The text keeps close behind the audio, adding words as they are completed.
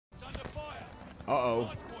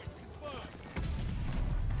Uh-oh.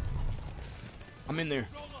 I'm in there.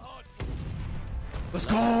 Let's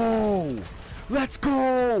go! Let's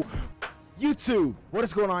go! YouTube, what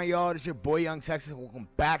is going on, y'all? It's your boy Young Texas. Welcome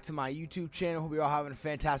back to my YouTube channel. Hope you're all having a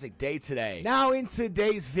fantastic day today. Now, in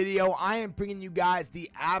today's video, I am bringing you guys the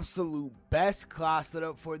absolute best class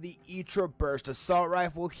setup for the Itra Burst assault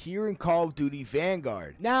rifle here in Call of Duty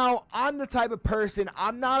Vanguard. Now, I'm the type of person,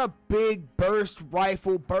 I'm not a big burst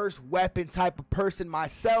rifle, burst weapon type of person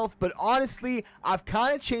myself, but honestly, I've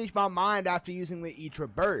kind of changed my mind after using the Itra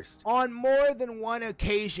Burst. On more than one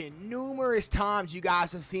occasion, numerous times you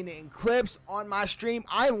guys have seen it in clips on my stream,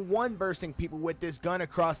 I am one bursting people with this gun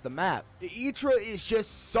across the map. The Itra is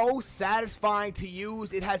just so satisfying to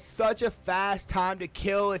use. It has such a fast time to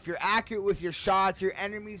kill. If you're accurate with your shots, your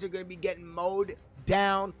enemies are going to be getting mowed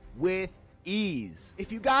down with ease.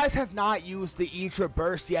 If you guys have not used the Itra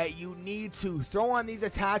Burst yet, you need to throw on these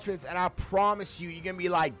attachments, and I promise you, you're gonna be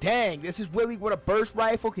like, dang, this is really what a burst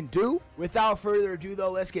rifle can do. Without further ado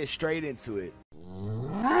though, let's get straight into it.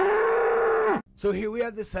 So here we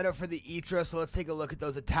have the setup for the Itra, so let's take a look at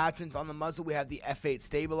those attachments. On the muzzle we have the F8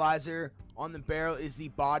 stabilizer. On the barrel is the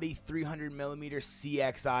body 300mm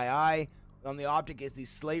CXII. On the optic is the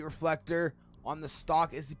slate reflector. On the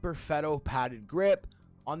stock is the Perfetto padded grip.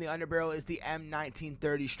 On the underbarrel is the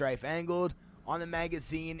M1930 strife angled. On the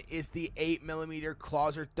magazine is the 8mm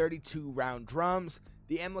Clauser 32 round drums.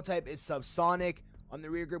 The ammo type is subsonic. On the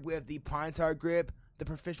rear grip we have the Pine Tar grip. The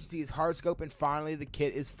proficiency is hard scope, and finally the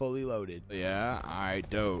kit is fully loaded. Yeah, alright,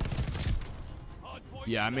 dope.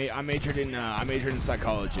 Yeah, I majored in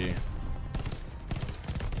psychology.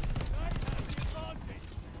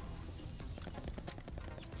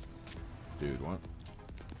 Dude, what?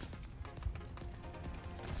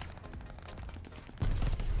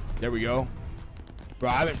 There we go. Bro,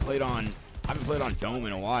 I haven't played on Dome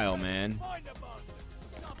in a while, man.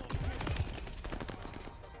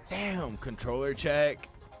 Damn, controller check.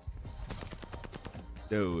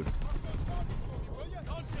 Dude.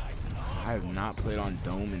 I have not played on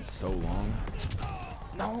Dome in so long.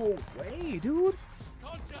 No way, dude.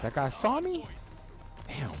 That guy saw me?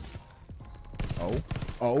 Damn. Oh.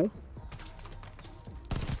 Oh.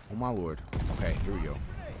 Oh my lord. Okay, here we go.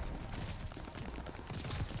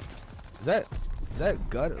 Is that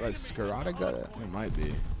gut, like Scarata gut? It might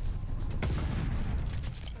be.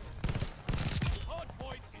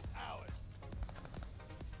 Hardpoint is ours.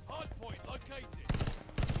 Hardpoint located.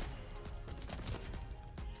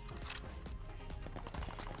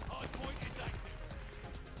 Hardpoint is active.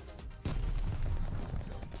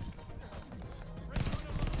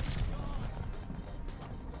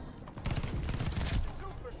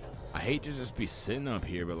 I hate to just be sitting up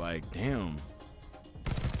here, but like, damn.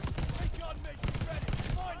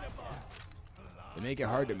 They make it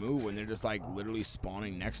hard to move when they're just like literally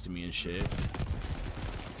spawning next to me and shit.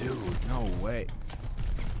 Dude, no way.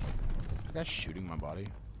 That guy's shooting my body.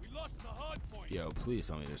 We lost the hard point. Yo, please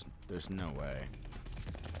tell me there's no way.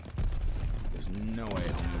 There's no way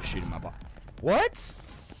homie was shooting my body. What?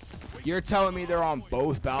 You're telling me they're on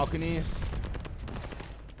both balconies?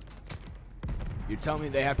 You're telling me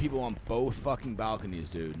they have people on both fucking balconies,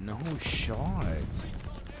 dude. No shots.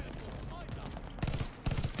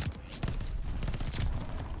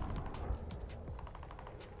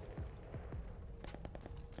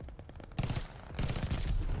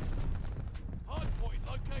 Hardpoint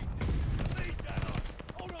located. Lead down.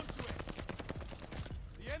 Hold on to it.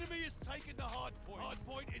 The enemy is taking the hardpoint.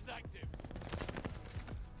 Hardpoint is active.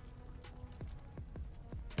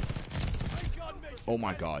 Oh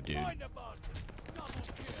my god, dude.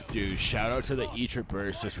 Dude, shout out to the Itra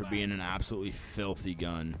Burst just for being an absolutely filthy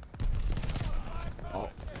gun. Oh.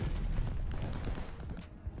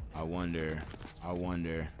 I wonder.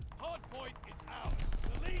 Hardpoint is ours. The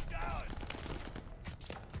lead's ours.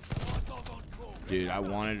 Dude, I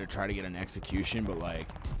wanted to try to get an execution, but like,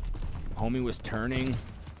 homie was turning,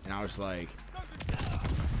 and I was like,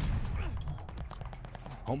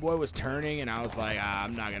 homeboy was turning, and I was like,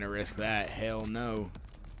 I'm not gonna risk that. Hell no.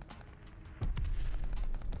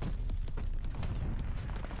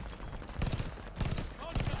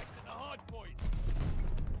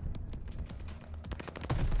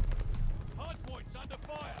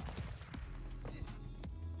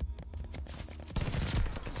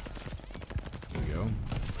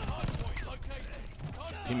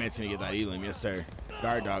 Teammate's gonna get that elim, yes sir.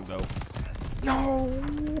 Guard dog though. No.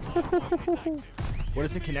 What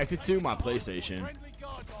is it connected to? My PlayStation.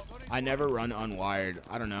 I never run unwired.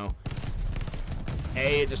 I don't know.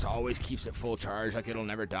 It just always keeps it full charge, like it'll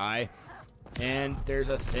never die. And there's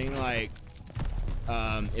a thing like,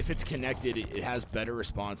 if it's connected, it has better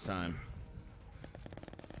response time.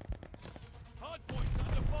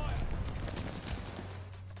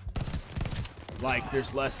 Like,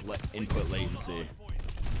 there's less input latency.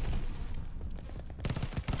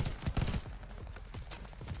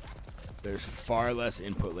 There's far less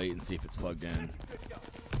input latency if it's plugged in.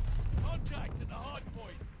 Contact at the hard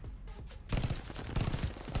point.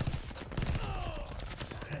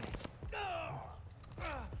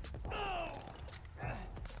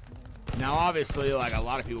 Now, obviously, like, a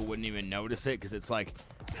lot of people wouldn't even notice it because it's like,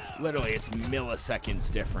 literally, it's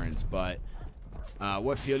milliseconds difference. But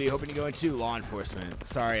what field are you hoping to go into? Law enforcement.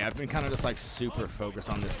 Sorry, I've been kind of just like super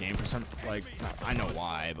focused on this game for some, like, I know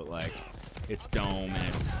why, but like, it's Dome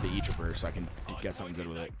and it's the Itra Burst, so I can get something good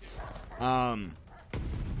with it. But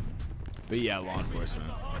yeah, law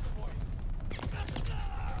enforcement.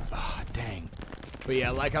 Ah, dang. But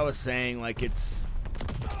yeah, like I was saying, like, it's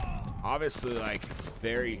obviously like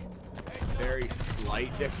very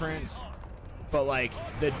slight difference, but like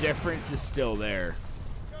the difference is still there.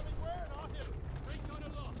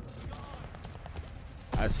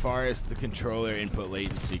 As far as the controller input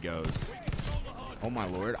latency goes. Oh my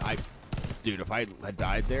lord, dude, if I had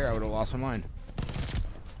died there, I would have lost my mind.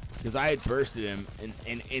 Because I had bursted him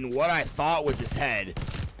in what I thought was his head.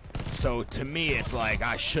 So to me, it's like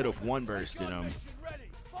I should have one bursted him.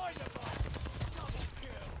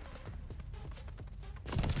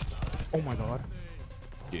 Oh my god.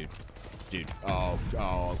 Dude. Oh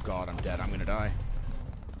god, I'm dead. I'm gonna die.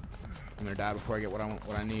 I'm gonna die before I get what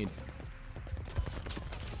I need.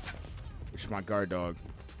 Which is my guard dog.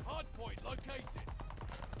 Hardpoint located.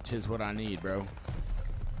 Tis what I need, bro.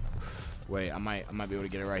 Wait, I might be able to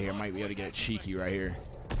get it right here. I might be able to get it cheeky right here.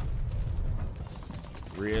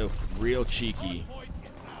 Real cheeky.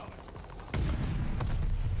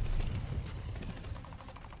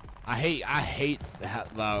 I hate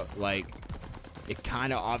that, like, it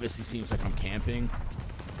kind of obviously seems like I'm camping,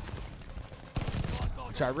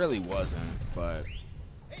 which I really wasn't, but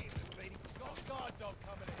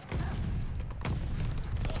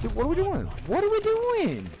dude, what are we doing? What are we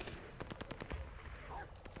doing?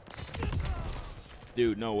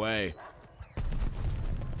 Dude, no way.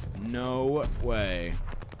 No way.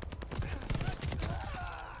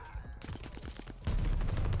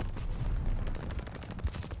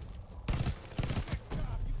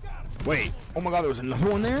 Wait, oh my god, there was another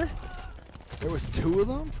one there? There was two of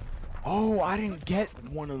them? Oh, I didn't get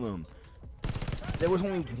one of them. There was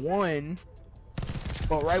only one,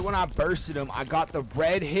 but right when I bursted him, I got the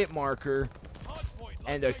red hit marker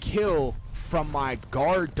and a kill from my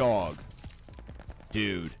guard dog.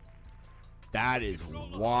 Dude, that is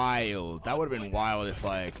wild. That would have been wild if,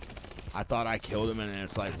 like, I thought I killed him and then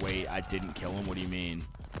it's like, wait, I didn't kill him, what do you mean?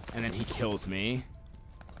 And then he kills me.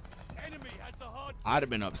 I'd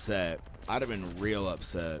have been upset. I'd have been real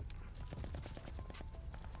upset.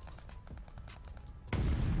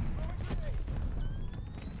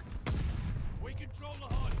 We control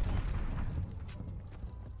the hard point.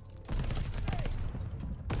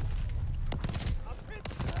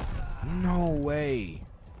 No way.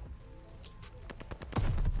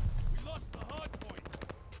 We lost the hard point.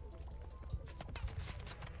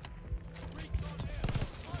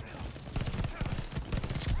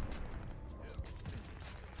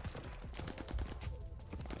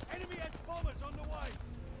 Enemy has bombers on the way.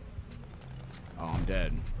 Oh, I'm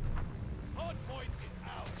dead. Hard point is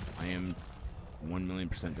out. I am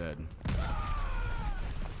 1,000,000% dead.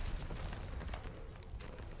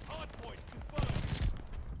 Hard point confirmed.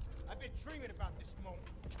 I've been dreaming about this moment.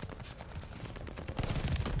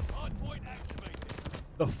 Hard point activated.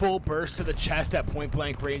 The full burst to the chest at point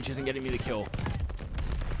blank range isn't getting me the kill.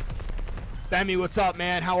 Bemmy, what's up,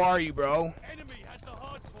 man? How are you, bro? Enemy has the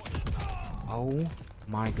hard point. Oh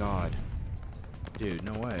my god. Dude,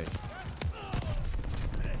 no way.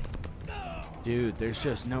 Dude, there's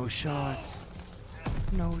just no shots.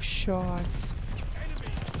 No shots. Enemy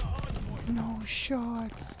has the hard point. No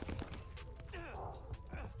shots.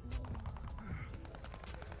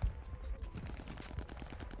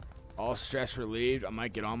 All stress relieved. I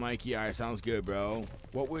might get on Mikey. Alright, sounds good, bro.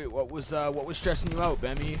 What was stressing you out,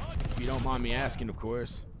 Bemmy? If you don't mind me asking, of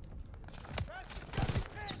course.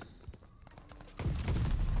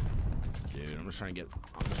 Dude, I'm just trying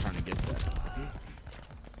to get that.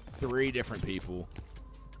 3 different people.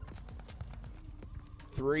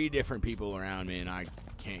 3 different people around me, and I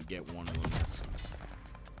can't get one of them.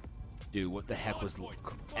 Dude, what the heck was?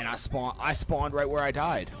 And I spawned right where I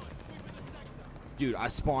died. Dude, I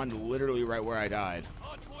spawned literally right where I died.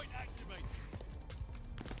 Hard point activated.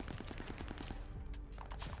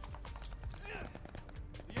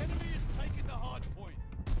 The enemy is taking the hard point.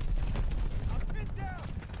 I've been down.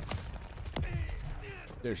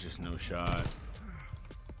 There's just no shot.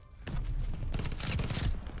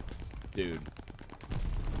 Dude,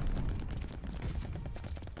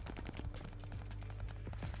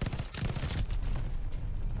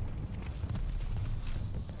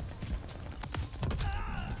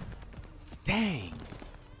 Dang.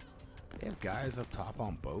 They have guys up top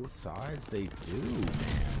on both sides? They do, man.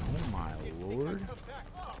 Oh my lord.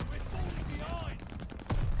 We're falling behind.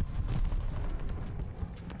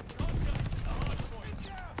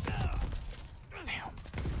 Damn.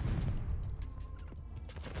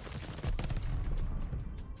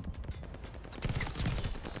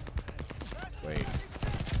 Wait.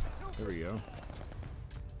 There we go.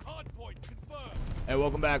 Hardpoint confirmed. Hey,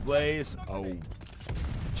 welcome back, Blaze. Oh.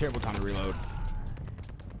 Terrible time to reload.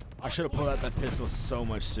 I should have pulled out that pistol so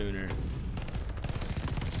much sooner.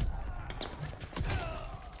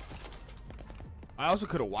 I also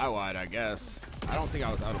could have YY'd, I guess. I don't think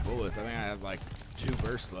I was out of bullets. I think I had like 2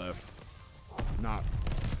 bursts left. Not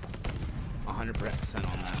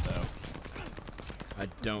 100% on that though. I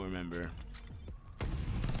don't remember.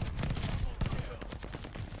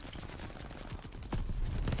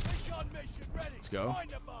 Recon mission ready. Let's go. Find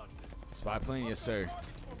the bastards. Spy plane, yes sir.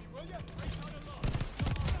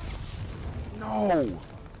 No.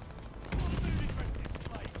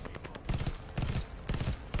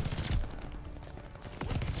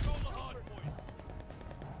 Control the hardpoint.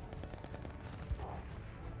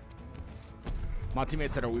 My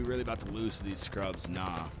teammates said, are we really about to lose to these scrubs?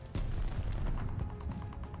 Nah.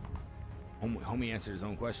 Homie answered his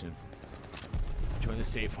own question. Join the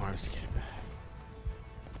safe farms to get it back.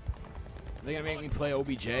 Are they gonna make me play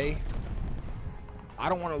OBJ? I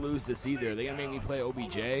don't want to lose this either. Are they gonna make me play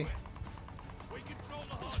OBJ? We control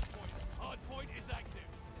the hardpoint. Hardpoint is active.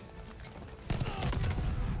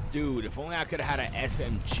 Dude, if only I could have had an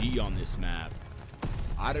SMG on this map.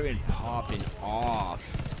 I'd have been popping off.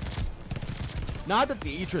 Not that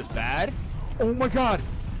the Itra is bad. Oh my god.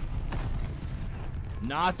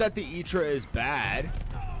 Not that the Itra is bad.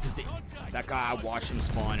 Because that guy, I watched him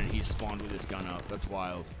spawn and he spawned with his gun up. That's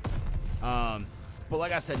wild. But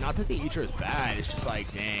like I said, not that the Itra is bad. It's just like,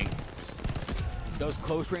 dang. Those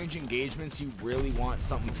close range engagements, you really want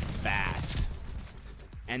something fast.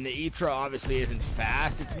 And the Itra obviously isn't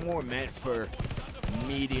fast. It's more meant for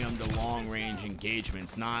medium to long range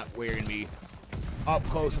engagements, not where you're going to be up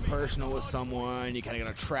close and personal with someone. You kind of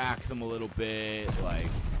got to track them a little bit. Like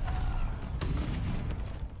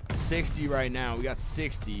 60 right now. We got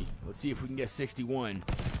 60. Let's see if we can get 61.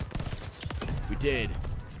 We did.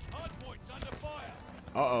 Hardpoint's under fire.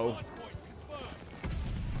 Uh-oh. Hardpoint confirmed.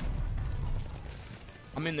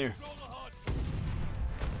 I'm in there. Control the hardpoint.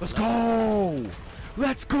 Let's go!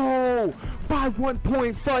 Let's go! By 1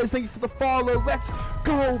 point, fuzz. Thank you for the follow. Let's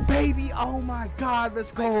go, baby. Oh my god,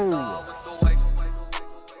 let's go.